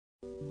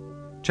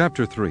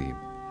Chapter 3.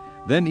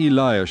 Then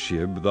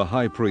Eliashib the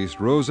high priest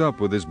rose up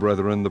with his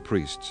brethren the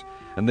priests,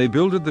 and they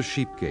builded the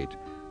sheep gate.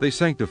 They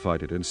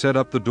sanctified it, and set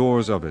up the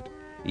doors of it.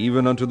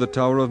 Even unto the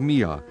tower of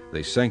Meah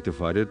they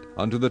sanctified it,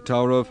 unto the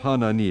tower of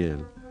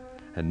Hananiel.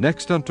 And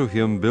next unto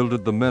him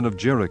builded the men of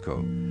Jericho,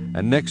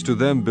 and next to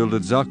them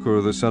builded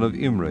Zaccur the son of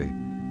Imri.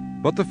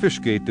 But the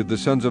fish gate did the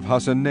sons of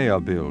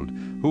Hasaneah build,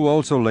 who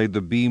also laid the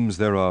beams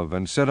thereof,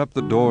 and set up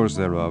the doors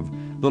thereof,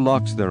 the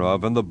locks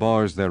thereof, and the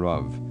bars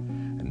thereof.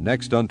 And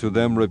next unto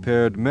them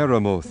repaired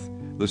Meremoth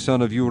the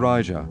son of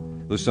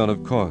Urijah, the son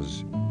of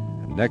Koz.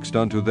 And next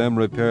unto them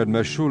repaired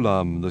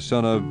Meshullam the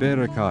son of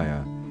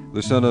Berechiah,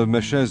 the son of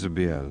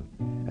Meshezabeel.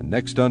 And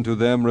next unto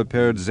them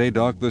repaired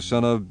Zadok the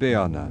son of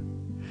Baana.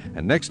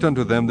 And next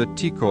unto them the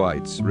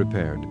Tekoites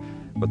repaired,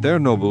 but their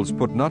nobles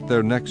put not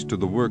their necks to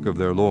the work of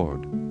their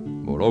lord.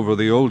 Moreover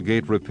the old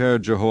gate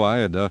repaired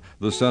Jehoiada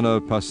the son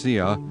of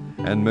Paseah,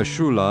 and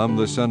Meshullam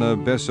the son of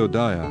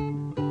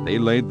Besodiah. They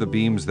laid the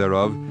beams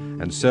thereof,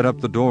 and set up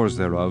the doors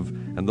thereof,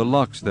 and the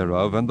locks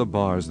thereof, and the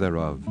bars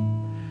thereof.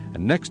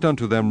 And next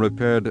unto them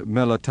repaired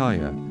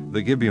Melatiah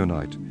the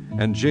Gibeonite,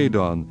 and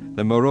Jadon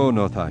the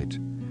Meronothite,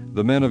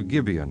 the men of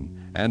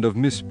Gibeon, and of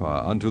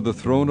Mizpah, unto the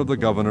throne of the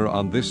governor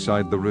on this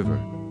side the river.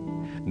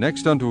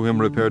 Next unto him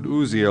repaired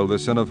Uzziel the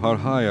son of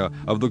Harhiah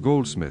of the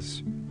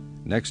goldsmiths.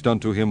 Next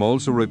unto him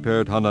also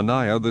repaired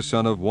Hananiah the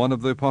son of one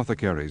of the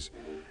apothecaries,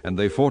 and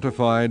they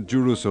fortified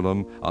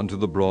Jerusalem unto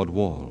the broad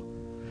wall.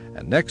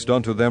 And next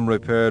unto them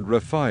repaired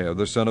Rephaiah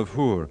the son of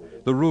Hur,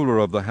 the ruler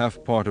of the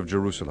half part of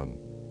Jerusalem.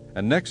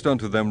 And next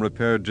unto them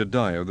repaired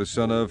Jediah the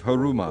son of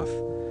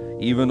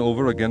Harumath, even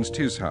over against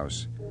his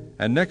house.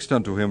 And next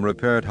unto him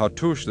repaired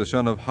Hattush the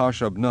son of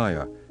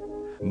Hashabniah,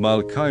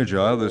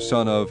 Malchijah the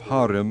son of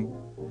Harim,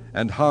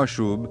 and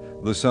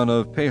Hashub the son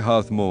of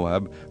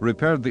Pahath-Moab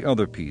repaired the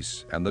other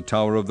piece, and the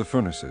tower of the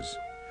furnaces.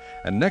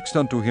 And next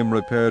unto him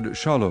repaired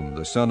Shallum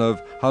the son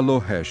of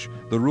Halohesh,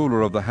 the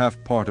ruler of the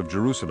half part of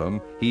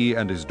Jerusalem, he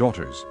and his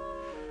daughters.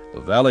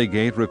 The valley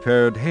gate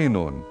repaired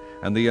Hanon,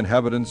 and the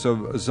inhabitants of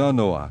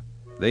Zanoah.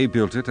 They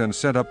built it, and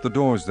set up the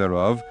doors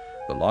thereof,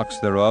 the locks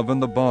thereof,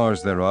 and the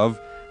bars thereof,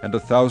 and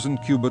 1,000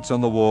 cubits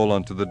on the wall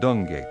unto the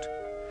dung gate.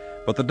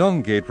 But the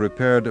dung gate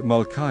repaired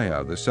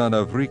Malchiah the son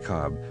of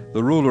Rechab,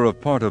 the ruler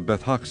of part of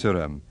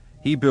Beth-Haxerem.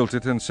 He built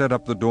it, and set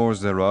up the doors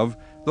thereof,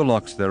 the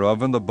locks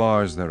thereof, and the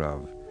bars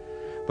thereof.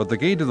 But the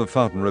gate of the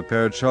fountain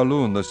repaired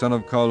Shallun the son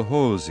of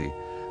Calholzi,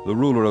 the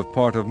ruler of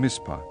part of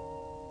Mizpah.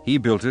 He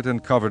built it,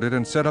 and covered it,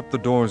 and set up the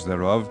doors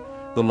thereof,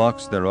 the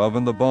locks thereof,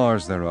 and the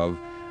bars thereof,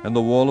 and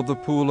the wall of the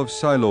pool of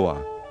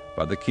Siloah,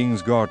 by the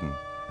king's garden,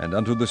 and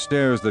unto the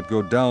stairs that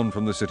go down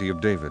from the city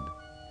of David.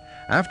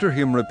 After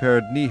him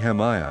repaired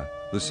Nehemiah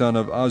the son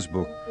of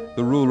Azbuk,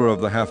 the ruler of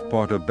the half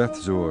part of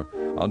Bethzur,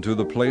 unto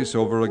the place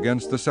over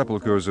against the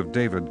sepulchres of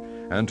David,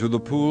 and to the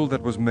pool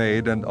that was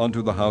made, and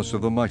unto the house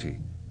of the mighty.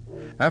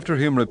 After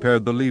him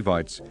repaired the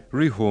Levites,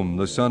 Rehum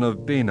the son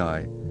of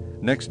Bani.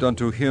 Next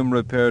unto him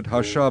repaired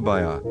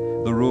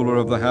Hashabiah, the ruler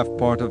of the half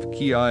part of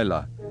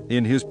Keilah,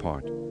 in his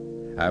part.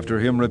 After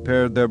him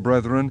repaired their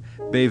brethren,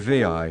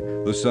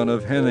 Bavai the son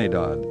of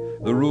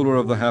Henadad, the ruler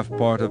of the half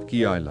part of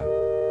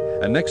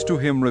Keilah. And next to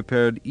him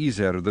repaired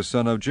Ezer the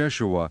son of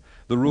Jeshua,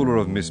 the ruler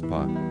of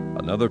Mizpah,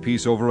 another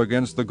piece over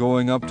against the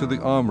going up to the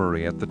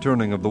armory at the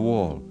turning of the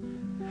wall.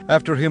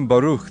 After him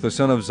Baruch the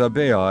son of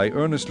Zabbai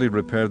earnestly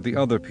repaired the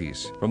other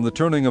piece, from the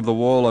turning of the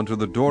wall unto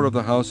the door of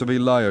the house of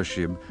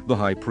Eliashib the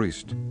high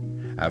priest.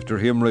 After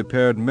him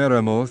repaired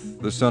Meremoth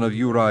the son of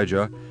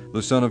Urijah,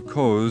 the son of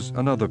Koz,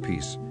 another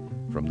piece,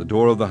 from the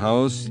door of the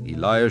house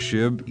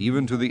Eliashib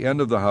even to the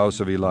end of the house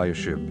of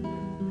Eliashib.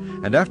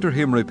 And after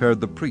him repaired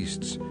the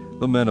priests,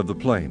 the men of the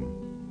plain.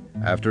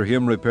 After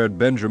him repaired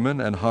Benjamin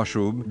and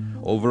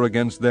Hashub over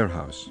against their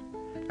house.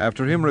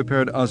 After him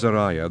repaired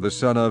Azariah the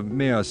son of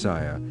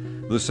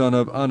Maaseiah, the son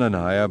of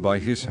Ananiah by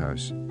his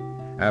house.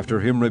 After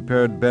him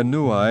repaired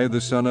Benui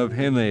the son of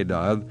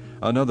Henadad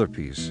another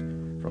piece,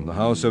 from the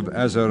house of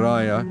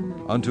Azariah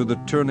unto the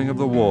turning of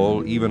the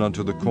wall, even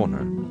unto the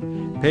corner.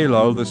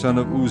 Palal the son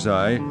of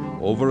Uzai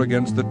over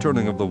against the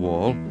turning of the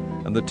wall,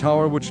 and the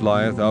tower which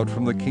lieth out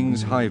from the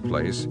king's high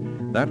place,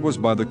 that was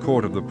by the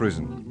court of the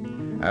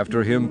prison.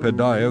 After him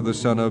Pedaiah the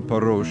son of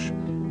Parosh.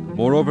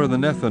 Moreover the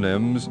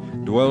Nethinims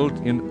dwelt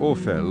in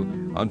Ophel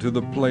unto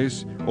the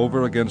place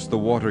over against the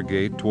water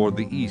gate toward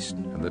the east,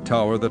 and the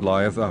tower that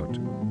lieth out.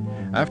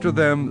 After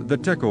them the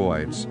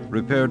Tekoites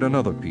repaired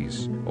another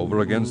piece, over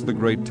against the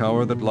great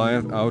tower that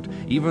lieth out,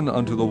 even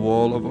unto the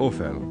wall of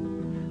Ophel.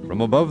 From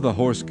above the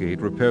horse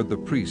gate repaired the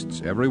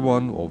priests, every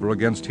one over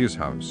against his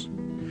house.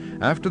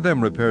 After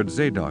them repaired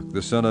Zadok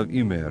the son of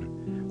Immer,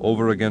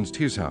 over against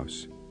his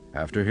house.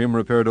 After him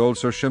repaired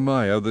also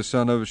Shemaiah the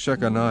son of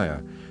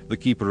Shechaniah, the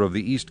keeper of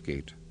the east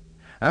gate.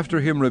 After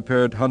him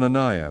repaired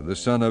Hananiah the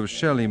son of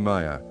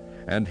Shelemiah,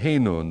 and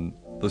Hanun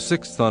the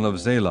sixth son of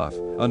Zalaph,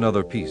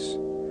 another piece.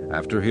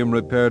 After him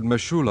repaired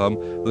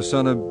Meshullam the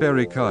son of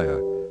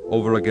Berechiah,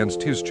 over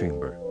against his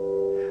chamber.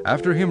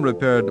 After him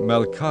repaired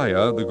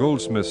Malchiah the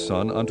goldsmith's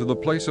son unto the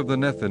place of the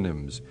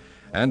Nethinims.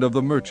 and of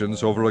the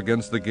merchants over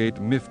against the gate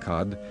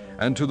Mifkad,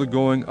 and to the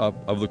going up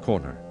of the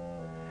corner.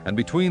 And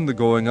between the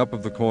going up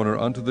of the corner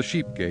unto the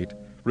sheep gate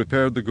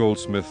repaired the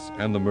goldsmiths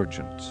and the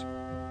merchants.